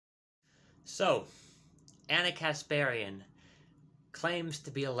So, Anna Kasparian claims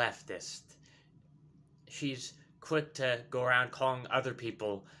to be a leftist. She's quick to go around calling other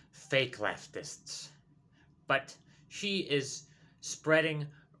people fake leftists. But she is spreading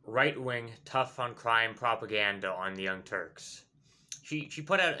right-wing tough-on-crime propaganda on the Young Turks. She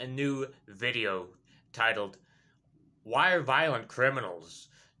put out a new video titled, "Why are violent criminals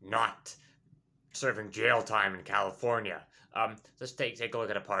not serving jail time in California?" Let's take a look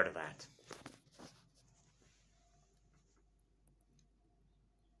at a part of that.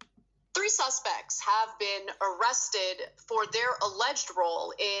 Three suspects have been arrested for their alleged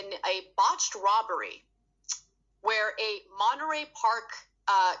role in a botched robbery where a Monterey Park,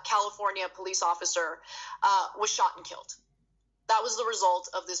 California police officer was shot and killed. That was the result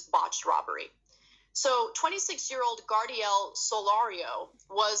of this botched robbery. So 26-year-old Gardiel Solario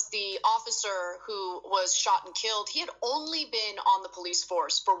was the officer who was shot and killed. He had only been on the police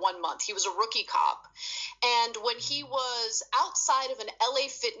force for 1 month. He was a rookie cop. And when he was outside of an LA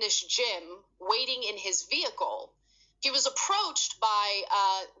Fitness gym waiting in his vehicle, he was approached by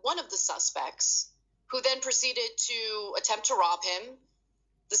one of the suspects, who then proceeded to attempt to rob him.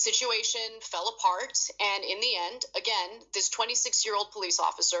 The situation fell apart, and in the end, again, this 26-year-old police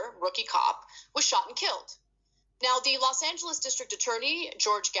officer, rookie cop, was shot and killed. Now, the Los Angeles District Attorney,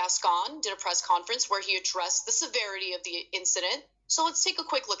 George Gascon, did a press conference where he addressed the severity of the incident. So let's take a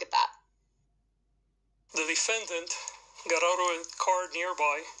quick look at that. The defendant got out of a car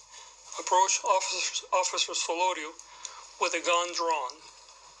nearby, approached Officer Solorio with a gun drawn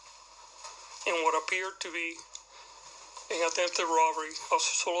in what appeared to be an attempted robbery.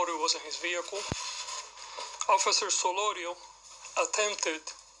 Officer Solorio was in his vehicle. Officer Solorio attempted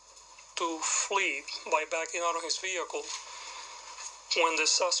to flee by backing out of his vehicle when the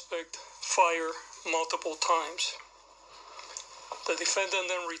suspect fired multiple times. The defendant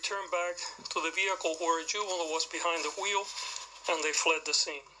then returned back to the vehicle where a juvenile was behind the wheel, and they fled the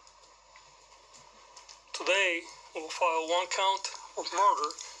scene. Today, we'll file one count of murder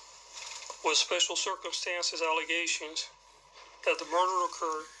with special circumstances allegations that the murder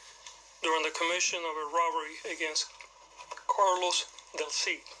occurred during the commission of a robbery against Carlos Del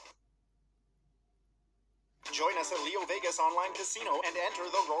Cid. Join us at Leo Vegas Online Casino and enter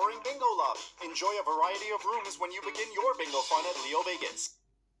the Roaring Bingo Lobby. Enjoy a variety of rooms when you begin your bingo fun at Leo Vegas.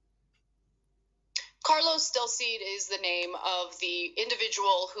 Carlos Del Cid is the name of the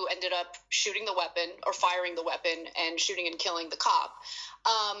individual who ended up shooting the weapon, or firing the weapon, and shooting and killing the cop.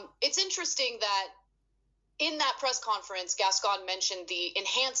 It's interesting that in that press conference, Gascon mentioned the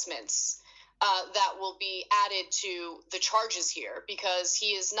enhancements that will be added to the charges here, because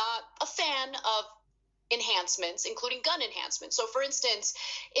he is not a fan of enhancements, including gun enhancements. So, for instance,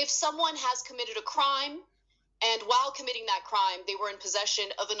 if someone has committed a crime, and while committing that crime, they were in possession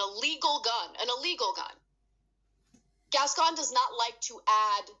of an illegal gun, Gascon does not like to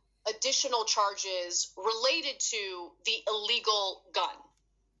add additional charges related to the illegal gun,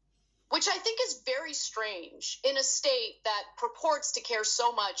 which I think is very strange in a state that purports to care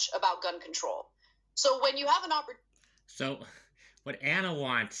so much about gun control. So when you have an opportunity... So what Anna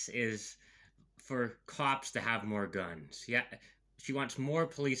wants is for cops to have more guns. Yeah, she wants more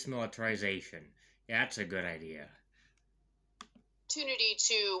police militarization. Yeah, that's a good idea. ...opportunity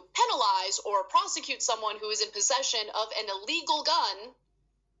to penalize or prosecute someone who is in possession of an illegal gun,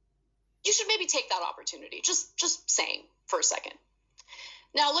 you should maybe take that opportunity. Just saying for a second.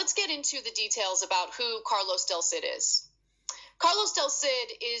 Now, let's get into the details about who Carlos Del Cid is. Carlos Del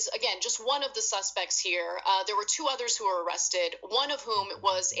Cid is, again, just one of the suspects here. There were two others who were arrested, one of whom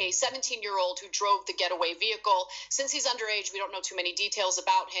was a 17-year-old who drove the getaway vehicle. Since he's underage, we don't know too many details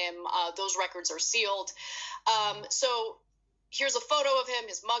about him. Those records are sealed. So here's a photo of him,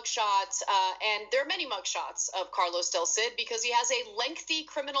 his mugshot, and there are many mugshots of Carlos Del Cid because he has a lengthy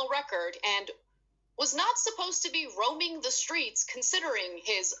criminal record and was not supposed to be roaming the streets considering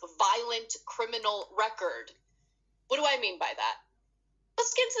his violent criminal record. What do I mean by that?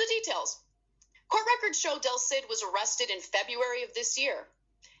 Let's get into the details. Court records show Del Cid was arrested in February of this year.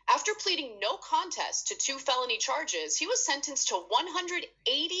 After pleading no contest to 2 felony charges, he was sentenced to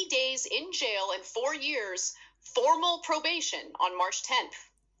 180 days in jail and 4 years formal probation on March 10th.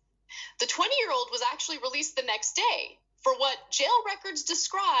 The 20-year-old was actually released the next day for what jail records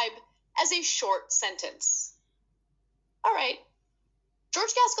describe as a short sentence. All right.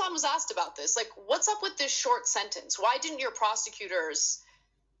 George Gascon was asked about this. Like, what's up with this short sentence? Why didn't your prosecutors,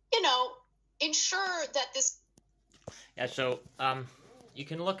 ensure that this... Yeah, so, you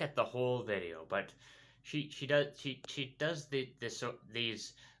can look at the whole video, but she does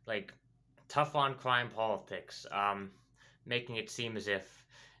these, like, tough on crime politics, making it seem as if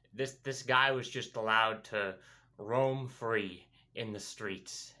this guy was just allowed to roam free in the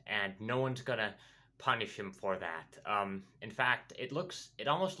streets, and no one's gonna punish him for that. In fact, it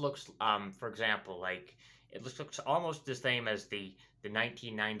almost looks, for example, like it looks almost the same as the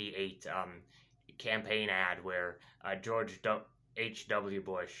 1998 campaign ad where George H.W.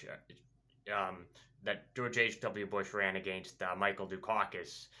 Bush, that George H.W. Bush ran against Michael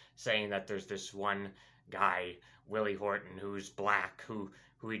Dukakis, saying that there's this one guy, Willie Horton, who's black, who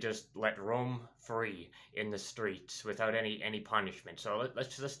he just let roam free in the streets without any punishment. So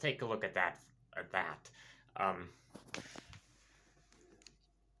let's take a look at that.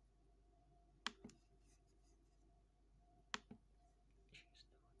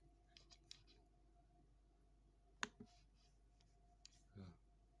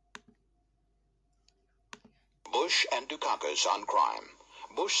 Bush and Dukakis on crime.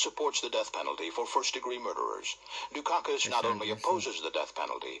 Bush supports the death penalty for first-degree murderers. Dukakis not only opposes the death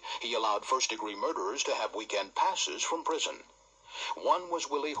penalty, he allowed first-degree murderers to have weekend passes from prison. One was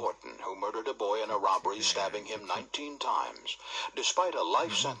Willie Horton, who murdered a boy in a robbery, stabbing him 19 times. Despite a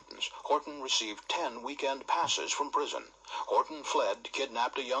life sentence, Horton received 10 weekend passes from prison. Horton fled,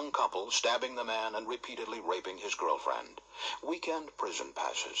 kidnapped a young couple, stabbing the man and repeatedly raping his girlfriend. Weekend prison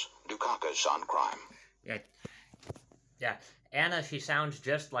passes. Dukakis on crime. Yeah. Anna, she sounds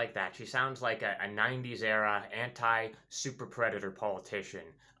just like that. She sounds like a 90s era anti-super predator politician.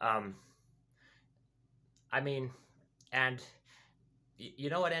 I mean, and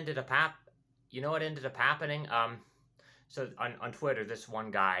you know what ended up happening? So on Twitter, this one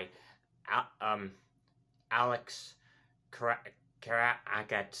guy, Alex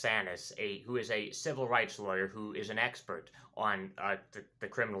Karakatsanis, who is a civil rights lawyer who is an expert on the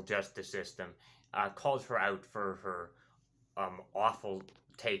criminal justice system, called her out for her awful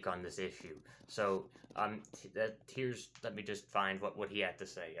take on this issue. So let me just find what he had to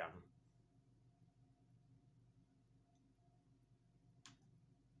say.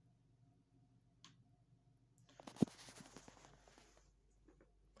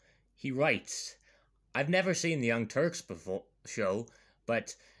 He writes, "I've never seen the Young Turks show,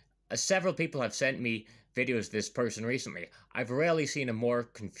 but several people have sent me videos of this person recently. I've rarely seen a more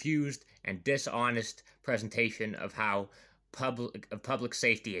confused and dishonest presentation of public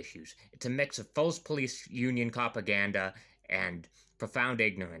safety issues. It's a mix of false police union propaganda and profound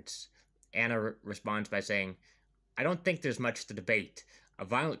ignorance." Anna responds by saying, "I don't think there's much to debate. A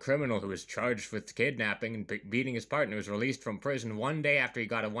violent criminal who was charged with kidnapping and beating his partner was released from prison one day after he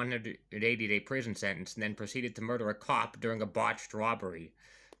got a 180-day prison sentence and then proceeded to murder a cop during a botched robbery."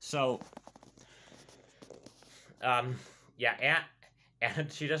 So, yeah,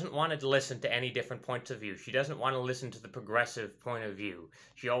 and she doesn't want to listen to any different points of view. She doesn't want to listen to the progressive point of view.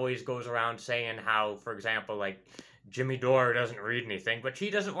 She always goes around saying how, for example, like, Jimmy Dore doesn't read anything, but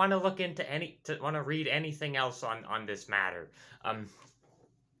she doesn't want to look into want to read anything else on this matter.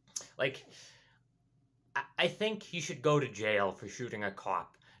 I think he should go to jail for shooting a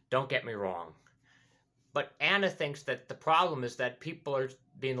cop. Don't get me wrong. But Anna thinks that the problem is that people are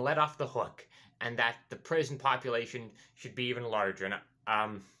being let off the hook and that the prison population should be even larger.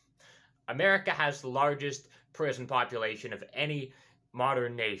 And America has the largest prison population of any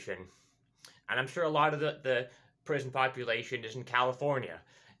modern nation. And I'm sure a lot of the prison population is in California.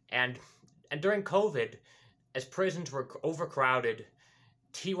 And during COVID, as prisons were overcrowded,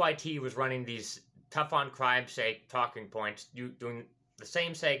 TYT was running these tough on crime talking points, doing the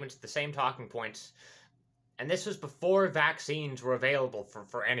same segments, the same talking points, and this was before vaccines were available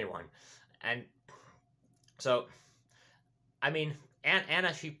for anyone. And so, I mean,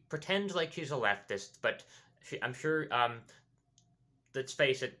 Anna, she pretends like she's a leftist, but I'm sure, let's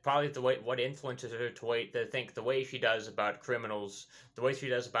face it, probably what influences her to think the way she does about criminals, the way she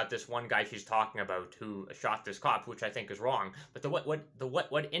does about this one guy she's talking about who shot this cop, which I think is wrong. But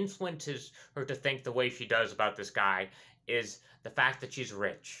what influences her to think the way she does about this guy is the fact that she's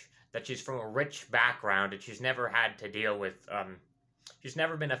rich, that she's from a rich background, and she's never had to deal with, she's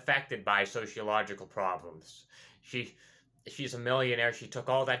never been affected by sociological problems. She's a millionaire. She took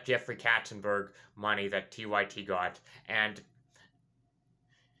all that Jeffrey Katzenberg money that TYT got, and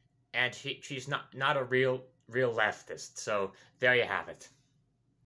she's not a real leftist. So there you have it.